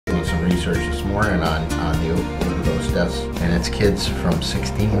research this morning on the overdose deaths, and it's kids from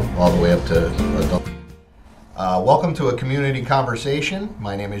 16 all the way up to adults. Welcome to a community conversation.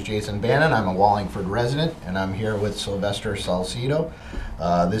 My name is Jason Bannon. I'm a Wallingford resident, and I'm here with Sylvester Salcedo.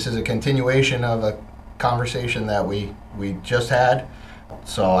 This is a continuation of a conversation that we just had.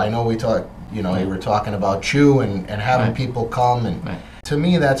 So I know we talked, you were talking about CHU and having people come, and to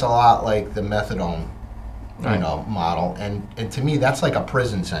me that's a lot like the methadone, model, and to me that's like a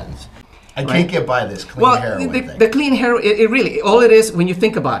prison sentence. I can't get by this clean heroin thing. The clean heroin, it really, all it is when you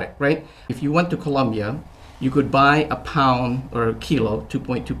think about it, right? If you went to Colombia, you could buy a pound or a kilo,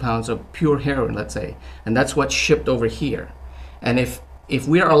 2.2 pounds of pure heroin, let's say, and that's what's shipped over here. And if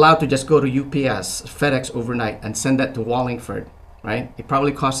we are allowed to just go to UPS, FedEx overnight, and send that to Wallingford, right? It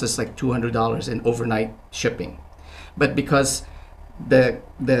probably costs us like $200 in overnight shipping. But because the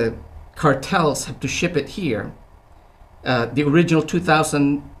cartels have to ship it here, the original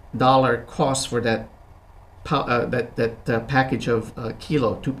 $2,000 cost for that package of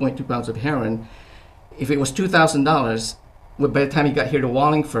kilo, 2.2 pounds of heroin, if it was $2,000, by the time you got here to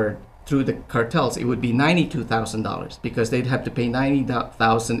Wallingford through the cartels, it would be $92,000 because they'd have to pay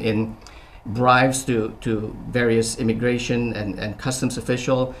 $90,000 in bribes to various immigration and customs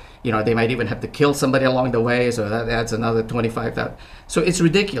official. They might even have to kill somebody along the way, so that adds another $25,000. So it's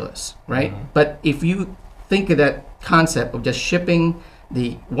ridiculous, right? Mm-hmm. But if you think of that concept of just shipping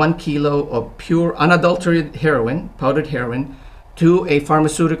the 1 kilo of pure unadulterated heroin, powdered heroin, to a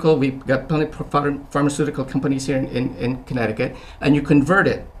pharmaceutical, we've got plenty of pharmaceutical companies here in Connecticut, and you convert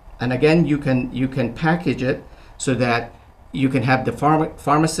it. And again, you can package it so that you can have the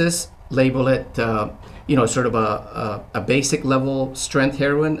pharmacist label it, sort of a basic level strength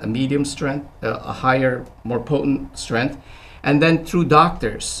heroin, a medium strength, a higher, more potent strength, and then through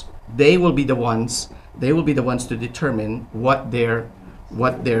doctors, they will be the ones to determine what their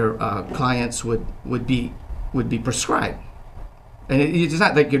clients would be prescribed. And it's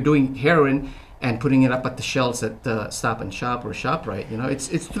not like you're doing heroin and putting it up at the shelves at Stop and Shop or ShopRite.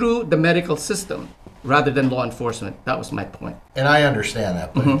 It's through the medical system rather than law enforcement. That was my point. And I understand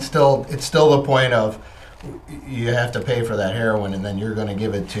that, but it's still the point of you have to pay for that heroin, and then you're going to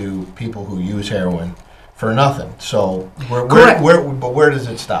give it to people who use heroin for nothing. So where does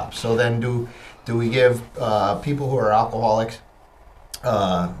it stop? So then do we give people who are alcoholics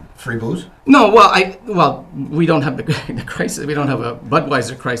free booze? No, we don't have the crisis. We don't have a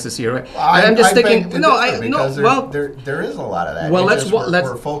Budweiser crisis here. Right? I'm just thinking. There is a lot of that. Well,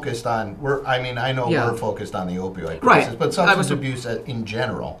 we're focused on. We're focused on the opioid crisis, right? But substance abuse in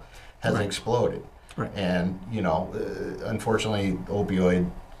general has exploded, right? And unfortunately,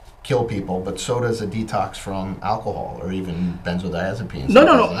 opioid kill people, but so does a detox from alcohol or even benzodiazepines. No.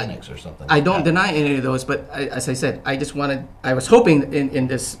 Or something. I don't deny any of those, but as I said, I was hoping in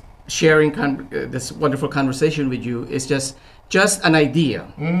this sharing this wonderful conversation with you is just an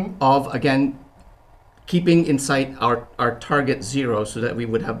idea of, again, keeping in sight our target zero so that we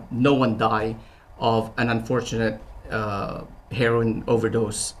would have no one die of an unfortunate heroin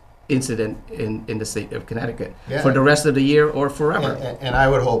overdose incident in the state of Connecticut for the rest of the year or forever. And I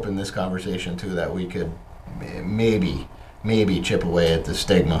would hope in this conversation too that we could maybe chip away at the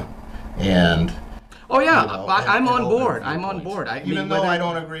stigma and. Oh yeah, I'm on board. I'm on board. Even though I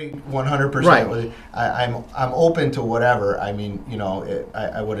don't agree 100% with it, I'm open to whatever. I mean,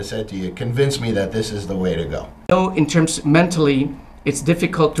 I would have said to you, convince me that this is the way to go. In terms mentally, it's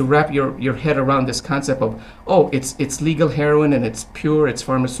difficult to wrap your head around this concept of, it's legal heroin and it's pure, it's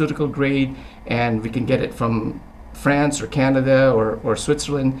pharmaceutical grade, and we can get it from France or Canada or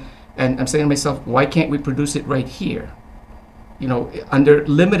Switzerland. And I'm saying to myself, why can't we produce it right here? Under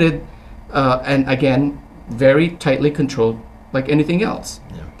limited, and again, very tightly controlled, like anything else.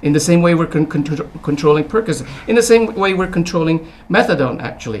 Yeah. In the same way we're controlling Percocet. In the same way we're controlling methadone,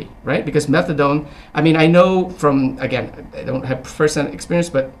 actually, right? Because methadone, I know from, again, I don't have first-hand experience,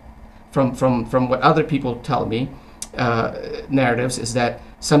 but from what other people tell me, narratives, is that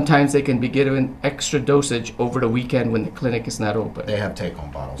sometimes they can be given extra dosage over the weekend when the clinic is not open. They have take-home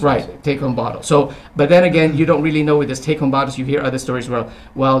bottles. Right, take-home bottles. So, but then again, you don't really know with this take-home bottles. You hear other stories where,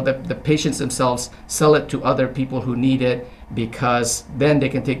 the patients themselves sell it to other people who need it because then they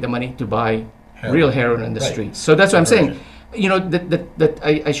can take the money to buy real heroin in the streets. So that's what I'm saying.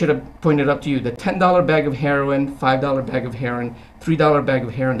 I should have pointed out to you, the $10 bag of heroin, $5 bag of heroin, $3 bag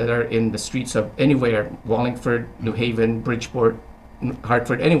of heroin that are in the streets of anywhere, Wallingford, New Haven, Bridgeport,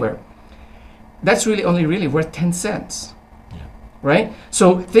 Hartford, anywhere. That's only worth 10 cents, right?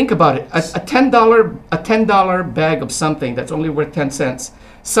 So think about it. A $10 bag of something that's only worth 10 cents.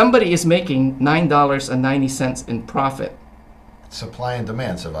 Somebody is making $9.90 in profit. supply and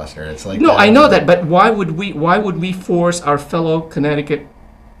demand, Sylvester. It's like No, I know that, but why would we force our fellow Connecticut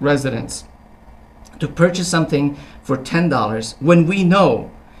residents to purchase something for $10 when we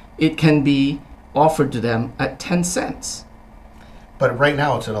know it can be offered to them at 10 cents? But right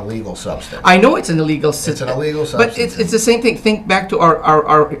now, it's an illegal substance. I know it's an illegal substance. It's an illegal substance. But it's the same thing. Think back to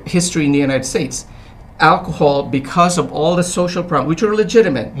our history in the United States. Alcohol, because of all the social problems, which are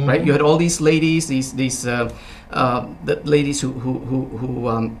legitimate, right? You had all these ladies, these the ladies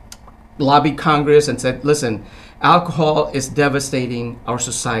who lobbied Congress and said, listen, alcohol is devastating our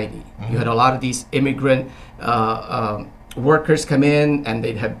society. You had a lot of these immigrant workers come in, and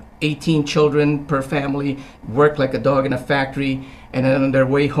they'd have 18 children per family, work like a dog in a factory, and then on their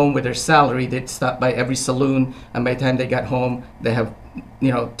way home with their salary, they'd stop by every saloon, and by the time they got home, they have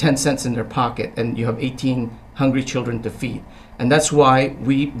 10 cents in their pocket, and you have 18 hungry children to feed. And that's why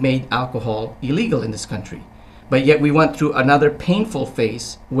we made alcohol illegal in this country. But yet we went through another painful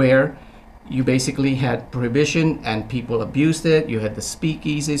phase where you basically had prohibition and people abused it. You had the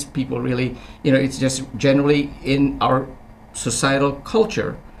speakeasies. People really, it's just generally in our societal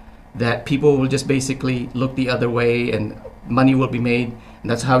culture that people will just basically look the other way and money will be made.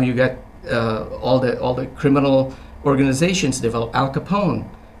 And that's how you get all the criminal organizations develop. Al Capone,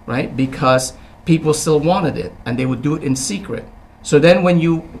 right? Because people still wanted it and they would do it in secret. So then when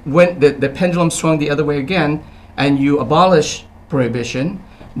you went, the pendulum swung the other way again and you abolish prohibition,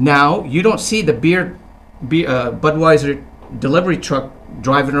 now you don't see the Budweiser delivery truck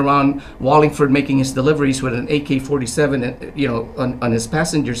driving around Wallingford making his deliveries with an AK-47 on his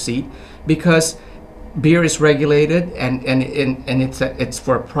passenger seat, because beer is regulated and it's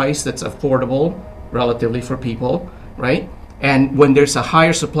for a price that's affordable relatively for people, right? And when there's a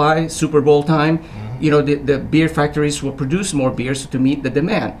higher supply, Super Bowl time, the beer factories will produce more beers to meet the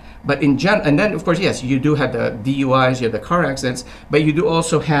demand. But and then of course, yes, you do have the DUIs, you have the car accidents, but you do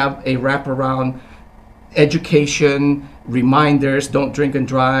also have a wraparound education, reminders, don't drink and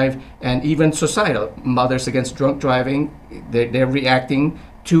drive, and even societal, Mothers Against Drunk Driving, they're reacting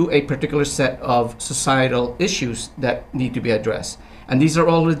to a particular set of societal issues that need to be addressed. And these are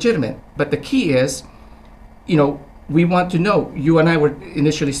all legitimate. But the key is, we want to know, you and I were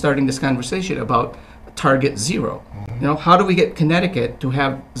initially starting this conversation about target zero. How do we get Connecticut to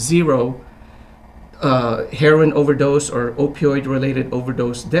have zero heroin overdose or opioid-related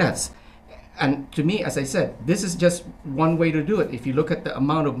overdose deaths? And to me, as I said, this is just one way to do it. If you look at the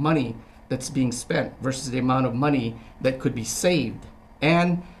amount of money that's being spent versus the amount of money that could be saved,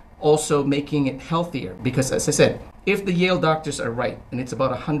 and also making it healthier. Because as I said, if the Yale doctors are right, and it's about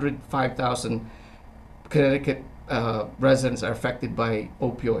 105,000 Connecticut residents are affected by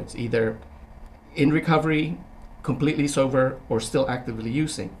opioids, either in recovery, completely sober, or still actively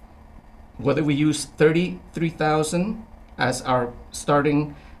using. Whether we use 33,000 as our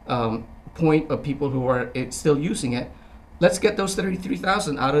starting point of people who are still using it, let's get those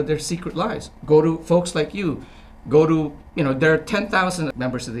 33,000 out of their secret lives. Go to folks like you. Go to, there are 10,000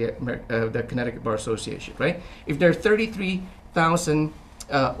 members of the Connecticut Bar Association, right? If there are 33,000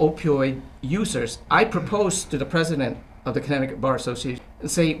 opioid users, I propose to the president of the Connecticut Bar Association and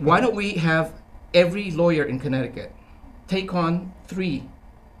say, why don't we have every lawyer in Connecticut take on 3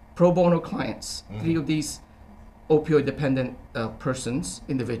 pro bono clients, 3 of these opioid-dependent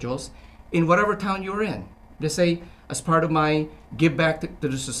individuals, in whatever town you're in. Just say, as part of my give back to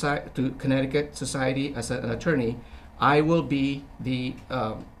the society, to Connecticut society as an attorney, I will be the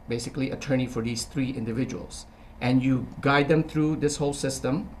basically attorney for these 3 individuals. And you guide them through this whole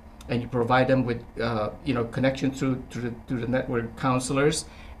system, and you provide them with connection through the network counselors.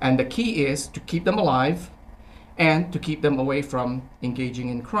 And the key is to keep them alive and to keep them away from engaging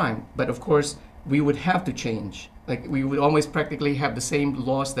in crime. But of course, we would have to change. Like, we would almost practically have the same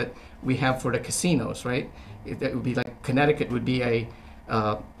laws that we have for the casinos, right? That would be like Connecticut would be a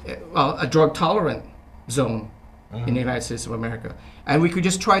drug tolerant zone in the United States of America. And we could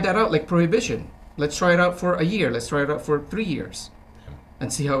just try that out like prohibition. Let's try it out for a year. Let's try it out for 3 years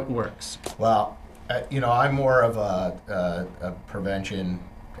and see how it works. Well, I'm more of a prevention,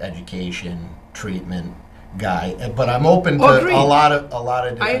 education, treatment guy, but I'm open to a lot of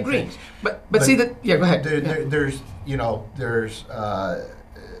different I agree. things. But see that? Yeah, go ahead.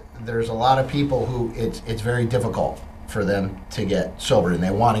 There's a lot of people who it's very difficult for them to get sober, and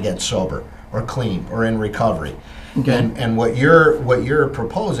they want to get sober or clean or in recovery. Okay. And what you're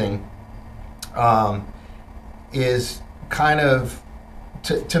proposing is kind of,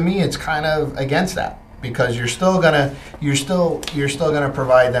 to me, it's kind of against that, because you're still gonna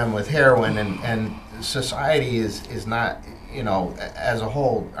provide them with heroin, and society is not, as a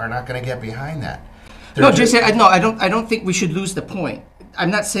whole, are not going to get behind that. They're No, just- Jason, I don't think we should lose the point.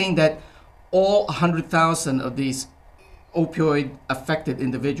 I'm not saying that all 100,000 of these opioid affected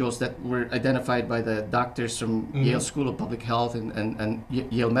individuals that were identified by the doctors from Yale School of Public Health and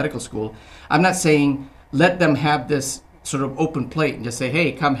Yale Medical School. I'm not saying let them have this sort of open plate and just say,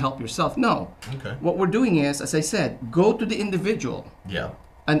 hey, come help yourself. No. Okay. What we're doing is, as I said, go to the individual Yeah.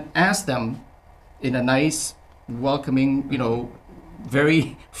 and ask them in a nice, welcoming,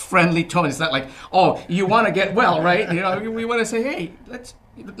 very friendly tone. It's not like, oh, you want to get well, right? We want to say, hey,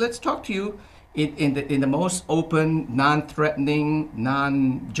 let's talk to you in the most open, non-threatening,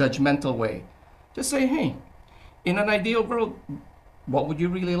 non-judgmental way. Just say, hey, in an ideal world, what would you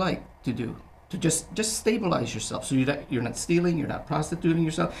really like to do? To just stabilize yourself, so you're not stealing, you're not prostituting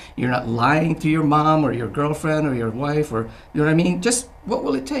yourself, you're not lying to your mom or your girlfriend or your wife, or you know what I mean. Just what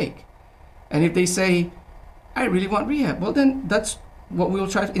will it take? And if they say, I really want rehab, well then that's what we'll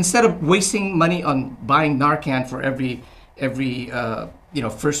try. Instead of wasting money on buying Narcan for every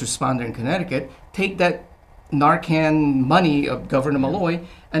first responder in Connecticut, take that Narcan money of Governor Malloy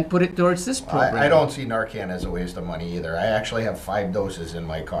and put it towards this program. I don't see Narcan as a waste of money either. I actually have 5 doses in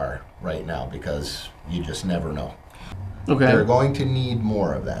my car right now because you just never know. Okay. They're going to need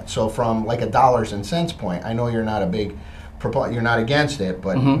more of that. So from like a dollars and cents point, I know you're not a big you're not against it,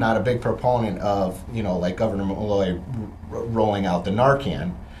 but not a big proponent of, like Governor Malloy rolling out the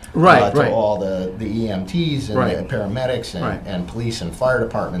Narcan. Right. To all the EMTs and Right. the paramedics and police and fire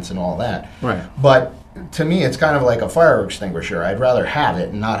departments and all that. Right. But to me, it's kind of like a fire extinguisher. I'd rather have it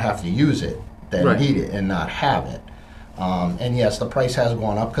and not have to use it than Right. need it and not have it. And yes, the price has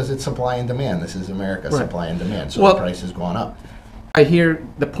gone up because it's supply and demand. This is America, Right. supply and demand. So Well, the price has gone up. I hear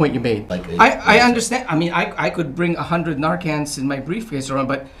the point you made. Like I understand. I mean, I could bring 100 Narcans in my briefcase around,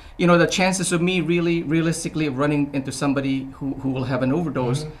 but the chances of me realistically running into somebody who will have an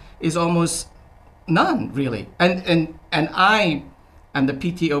overdose is almost none, really. And I am the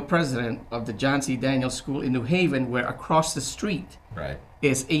PTO president of the John C. Daniels School in New Haven, where across the street Right.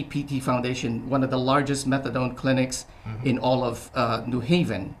 is APT Foundation, one of the largest methadone clinics in all of New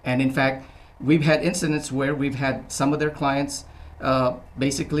Haven. And in fact, we've had incidents where we've had some of their clients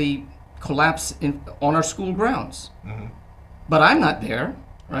basically collapse on our school grounds. But I'm not there,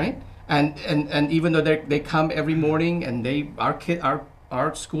 right? And even though they come every morning and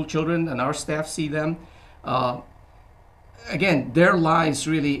our school children and our staff see them, again, their lives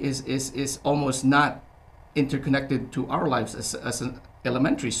really is almost not interconnected to our lives as an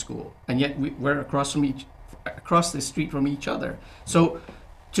elementary school, and yet we're across the street from each other. So,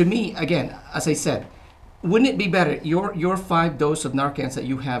 to me, again, as I said, wouldn't it be better your 5 doses of Narcan that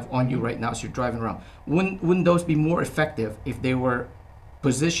you have on you right now as you're driving around? Wouldn't those be more effective if they were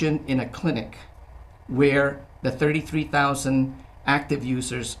positioned in a clinic where the 33,000 active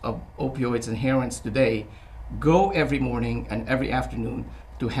users of opioids and heroins today go every morning and every afternoon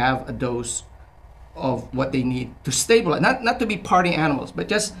to have a dose of what they need to stabilize, not to be party animals, but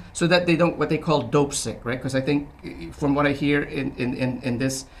just so that they don't what they call dope sick, right? Because I think from what I hear in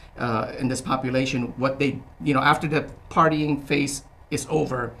this population, what they after the partying phase is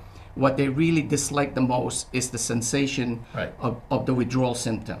over, what they really dislike the most is the sensation Right. of the withdrawal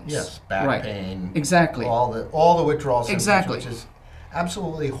symptoms. Yes, back Right. pain. Exactly. All the withdrawal symptoms, Exactly. which is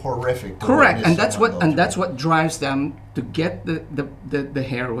absolutely horrific. to Correct, witness and that's someone what go and that's through. what drives them to get the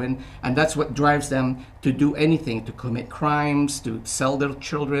heroin, and that's what drives them to do anything, to commit crimes, to sell their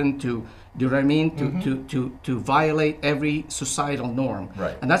children, to do you know what I mean? To violate every societal norm.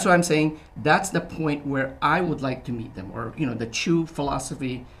 Right. And that's what I'm saying. That's the point where I would like to meet them, or the Chew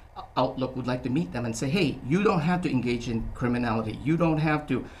philosophy outlook would like to meet them and say, hey, you don't have to engage in criminality. You don't have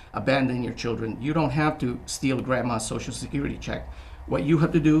to abandon your children. You don't have to steal grandma's Social Security check. What you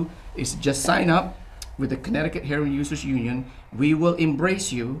have to do is just sign up with the Connecticut Heroin Users Union. We will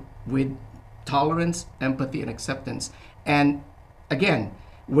embrace you with tolerance, empathy, and acceptance. And again,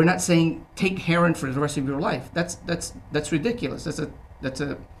 we're not saying take heroin for the rest of your life. That's ridiculous.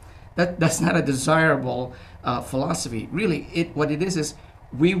 That's not a desirable philosophy. Really, what it is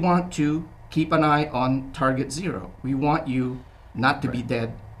we want to keep an eye on target zero. We want you not to be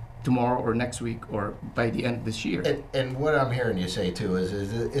dead tomorrow or next week or by the end of this year. And what I'm hearing you say too is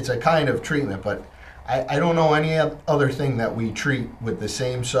it's a kind of treatment, but I don't know any other thing that we treat with the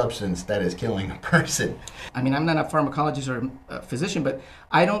same substance that is killing a person. I mean, I'm not a pharmacologist or a physician, but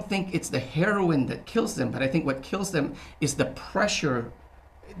I don't think it's the heroin that kills them, but I think what kills them is the pressure,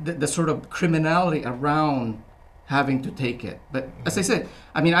 the sort of criminality around having to take it. But as I said,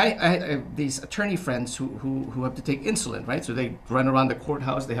 I mean, I have these attorney friends who have to take insulin, right? So they run around the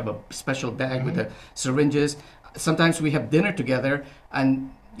courthouse, they have a special bag with the syringes. Sometimes we have dinner together,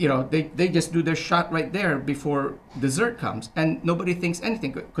 and they just do their shot right there before dessert comes, and nobody thinks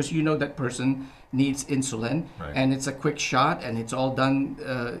anything because that person needs insulin, Right. and it's a quick shot, and it's all done,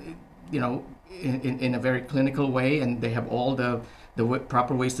 in a very clinical way, and they have all the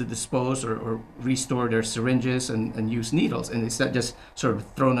proper ways to dispose or restore their syringes and use needles, and it's not just sort of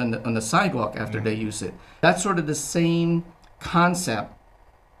thrown on the sidewalk after they use it. That's sort of the same concept,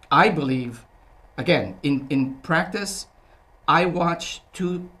 I believe. Again, in practice, I watch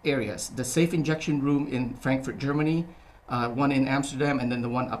two areas: the safe injection room in Frankfurt, Germany, one in Amsterdam, and then the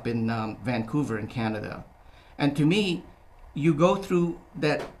one up in Vancouver in Canada. And to me, you go through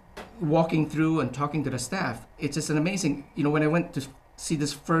that, walking through and talking to the staff, it's just an amazing, when I went to see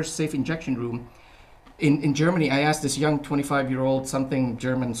this first safe injection room in Germany, I asked this young 25-year-old something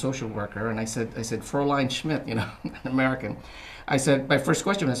German social worker, and I said, Fräulein Schmidt, an American, I said, my first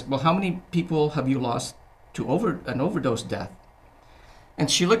question was, well, how many people have you lost to an overdose death? And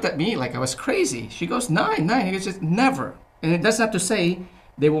she looked at me like I was crazy. She goes, 9. It's just never. And that's not to say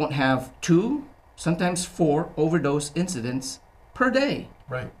they won't have 2, sometimes 4 overdose incidents per day.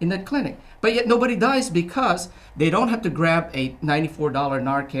 Right. In that clinic. But yet nobody dies because they don't have to grab a $94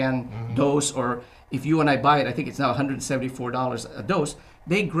 Narcan dose, or if you and I buy it, I think it's now $174 a dose.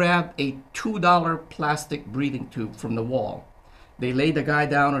 They grab a $2 plastic breathing tube from the wall. They lay the guy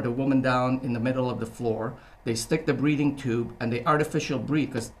down or the woman down in the middle of the floor. They stick the breathing tube and they artificial breathe,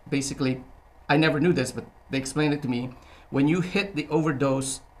 because basically, I never knew this, but they explained it to me. When you hit the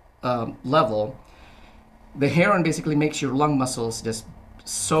overdose level, the heroin basically makes your lung muscles just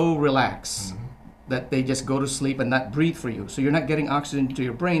so relaxed that they just go to sleep and not breathe for you. So you're not getting oxygen to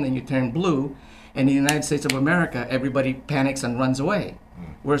your brain, and you turn blue. And in the United States of America, everybody panics and runs away.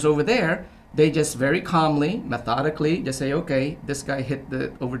 Whereas over there, they just very calmly, methodically, just say, okay, this guy hit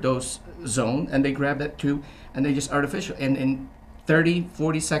the overdose zone, and they grab that tube, and they just artificial. And in 30,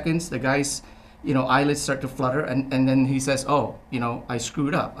 40 seconds, the guy's, eyelids start to flutter, and then he says, oh, I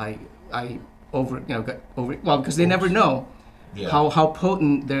screwed up. I got over, well, because they never know how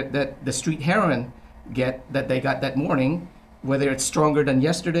potent that the street heroin that they got that morning, whether it's stronger than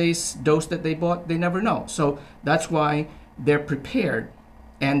yesterday's dose that they bought, they never know. So that's why they're prepared,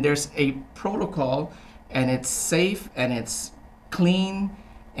 and there's a protocol, and it's safe, and it's clean,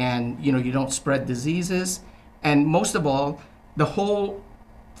 and you don't spread diseases, and most of all, the whole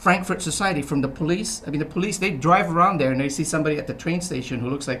Frankfurt society, from the police. The police, they drive around there and they see somebody at the train station who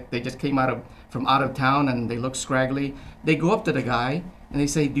looks like they just came from out of town and they look scraggly. They go up to the guy and they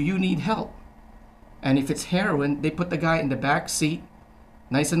say, do you need help? And if it's heroin, they put the guy in the back seat,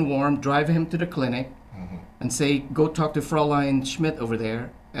 nice and warm, drive him to the clinic, and say, go talk to Fräulein Schmidt over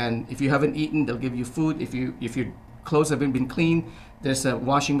there. And if you haven't eaten, they'll give you food. If your clothes haven't been cleaned, there's a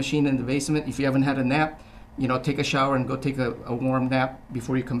washing machine in the basement. If you haven't had a nap, take a shower and go take a warm nap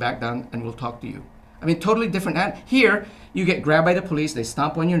before you come back down, and we'll talk to you. Totally different. Here, you get grabbed by the police, they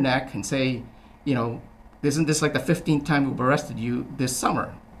stomp on your neck and say, isn't this like the 15th time we've arrested you this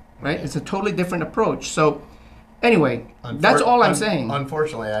summer, right? It's a totally different approach. So anyway, that's all I'm saying.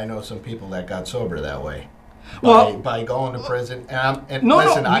 Unfortunately, I know some people that got sober that way. Well, by going to prison. And no,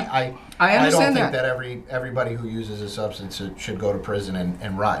 listen, I I understand don't think that everybody who uses a substance should go to prison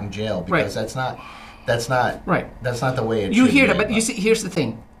and rot in jail, because that's not right. That's not the way it should be. You hear that, but you see, here's the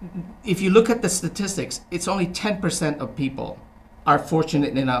thing. If you look at the statistics, it's only 10% of people are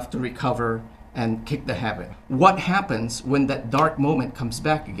fortunate enough to recover and kick the habit. What happens when that dark moment comes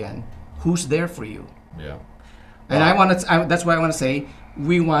back again? Who's there for you? Yeah. And that's why I want to say,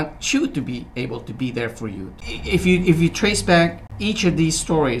 we want you to be able to be there for you. If you trace back each of these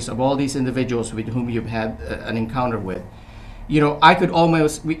stories of all these individuals with whom you've had an encounter with, I could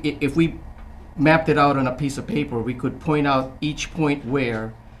almost, if we mapped it out on a piece of paper, we could point out each point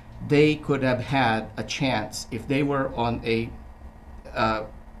where they could have had a chance if they were on a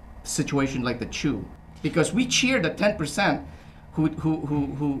situation like the CHU. Because we cheer the 10%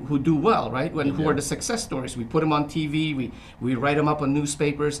 who do well, right? Who are the success stories. We put them on TV, we write them up on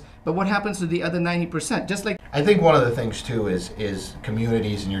newspapers. But what happens to the other 90%? Just like I think one of the things too is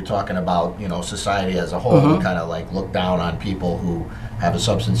communities, and you're talking about society as a whole. We kind of like look down on people who have a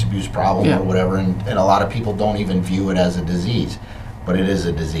substance abuse problem or whatever, and a lot of people don't even view it as a disease, but it is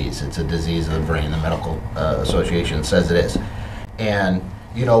a disease. It's a disease of the brain. The Medical Association says it is, and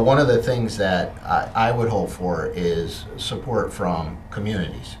one of the things that I would hope for is support from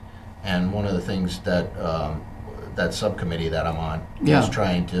communities. And one of the things that that subcommittee that I'm on is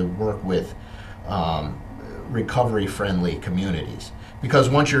trying to work with recovery-friendly communities. Because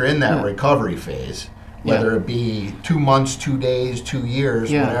once you're in that recovery phase, whether it be 2 months, 2 days, 2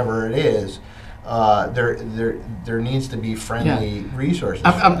 years, whatever it is, there needs to be friendly resources.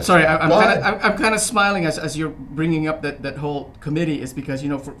 I'm sorry. I'm kind of smiling as you're bringing up that whole committee, is because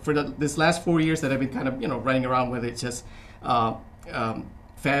for this last 4 years that I've been kind of running around with it, just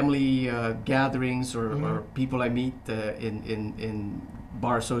family gatherings or people I meet in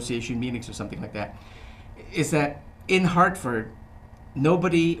bar association meetings or something like that, is that in Hartford,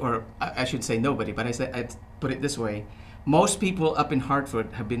 nobody, or I should say nobody, but I'd put it this way: most people up in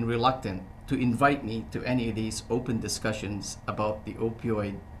Hartford have been reluctant to invite me to any of these open discussions about the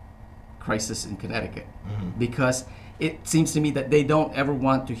opioid crisis in Connecticut, because it seems to me that they don't ever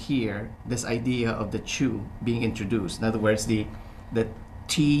want to hear this idea of the chew being introduced. In other words, the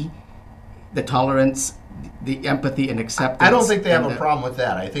tolerance, the empathy and acceptance. I don't think they have a problem with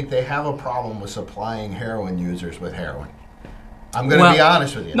that. I think they have a problem with supplying heroin users with heroin. I'm going to be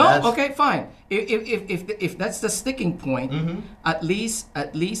honest with you. Okay, fine. If that's the sticking point, at least,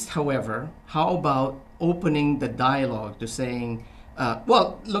 however, how about opening the dialogue to saying,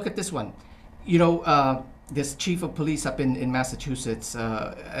 well, look at this one. This chief of police up in Massachusetts,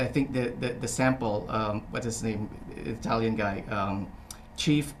 I think the sample, what's his name, Italian guy,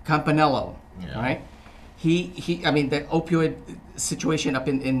 Chief Campanello, right? I mean, the opioid situation up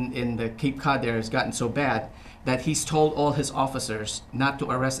in the Cape Cod there has gotten so bad that he's told all his officers not to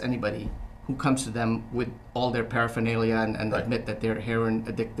arrest anybody who comes to them with all their paraphernalia and admit that they're heroin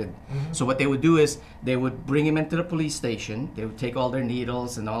addicted. So what they would do is they would bring him into the police station, they would take all their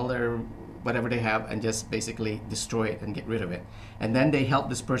needles and all their whatever they have and just basically destroy it and get rid of it. And then they help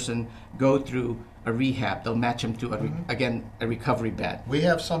this person go through a rehab. They'll match him to, a recovery bed. We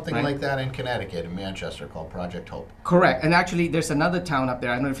have something like that in Connecticut, in Manchester, called Project Hope. Correct. And actually, there's another town up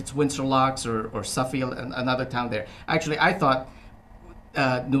there. I don't know if it's Windsor Locks or Suffield, another town there. Actually, I thought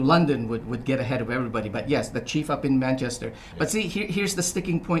New London would get ahead of everybody. But yes, the chief up in Manchester. Yeah. But see, here's the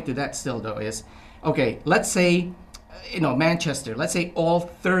sticking point to that still, though, is, okay, let's say, Manchester, let's say all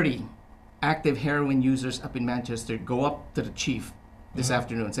 30 active heroin users up in Manchester go up to the chief this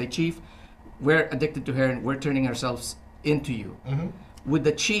afternoon and say, Chief, we're addicted to heroin, we're turning ourselves into you. Would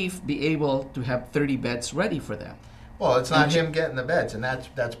the chief be able to have 30 beds ready for them? Well, it's not him getting the beds, and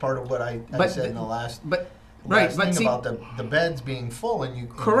that's part of what I said in the last thing about the beds being full, and you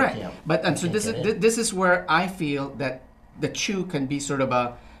correct. You so this is where I feel that the CHU can be sort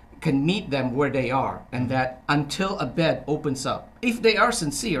of can meet them where they are, and that until a bed opens up, if they are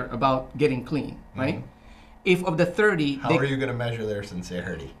sincere about getting clean, right? If of the 30, how are you going to measure their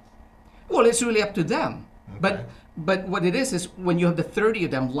sincerity? Well, it's really up to them. Okay. But what it is when you have the 30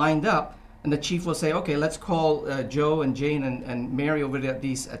 of them lined up, and the chief will say, okay, let's call Joe and Jane and Mary over there at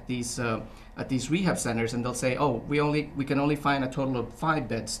these rehab centers, and they'll say, oh, we can only find a total of 5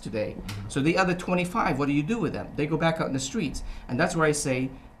 beds today. So the other 25, what do you do with them? They go back out in the streets, and that's where I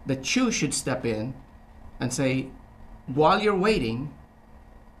say the CHU should step in and say, while you're waiting,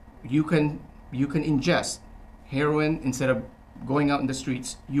 you can ingest heroin instead of going out in the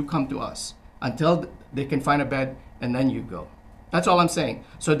streets. You come to us until they can find a bed, and then you go. That's all I'm saying,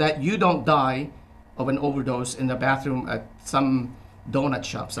 so that you don't die of an overdose in the bathroom at some donut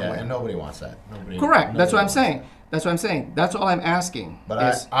shop somewhere. Yeah, and nobody wants that. Correct. That's what I'm saying. That's what I'm saying. That's all I'm asking.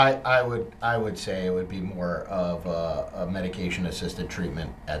 But I would say it would be more of a medication-assisted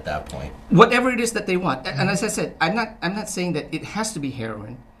treatment at that point. Whatever it is that they want. And as I said, I'm not saying that it has to be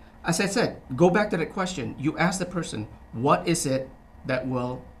heroin. As I said, go back to that question. You ask the person, what is it that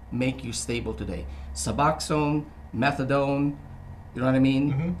will make you stable today? Suboxone, methadone, you know what I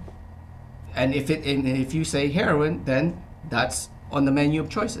mean? And if you say heroin, then that's on the menu of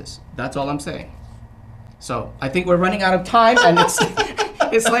choices. That's all I'm saying. So I think we're running out of time, and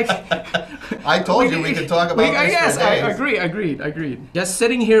it's like I told you we could talk about this yes, for days. I agreed. Just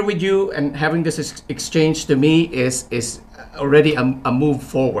sitting here with you and having this exchange to me is already a move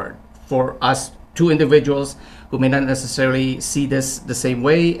forward for us, 2 individuals who may not necessarily see this the same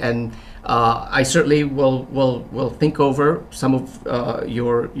way, and I certainly will think over some of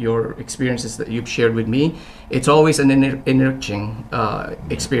your experiences that you've shared with me. It's always an enriching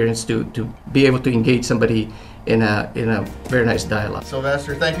experience to be able to engage somebody in a very nice dialogue.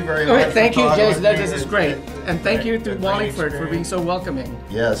 Sylvester, thank you very much. Thank you, Jason. This is great, and thank you to Wallingford for being so welcoming.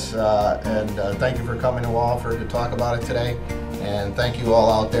 Yes, and thank you for coming to Wallingford to talk about it today. And thank you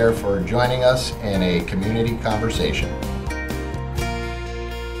all out there for joining us in a community conversation.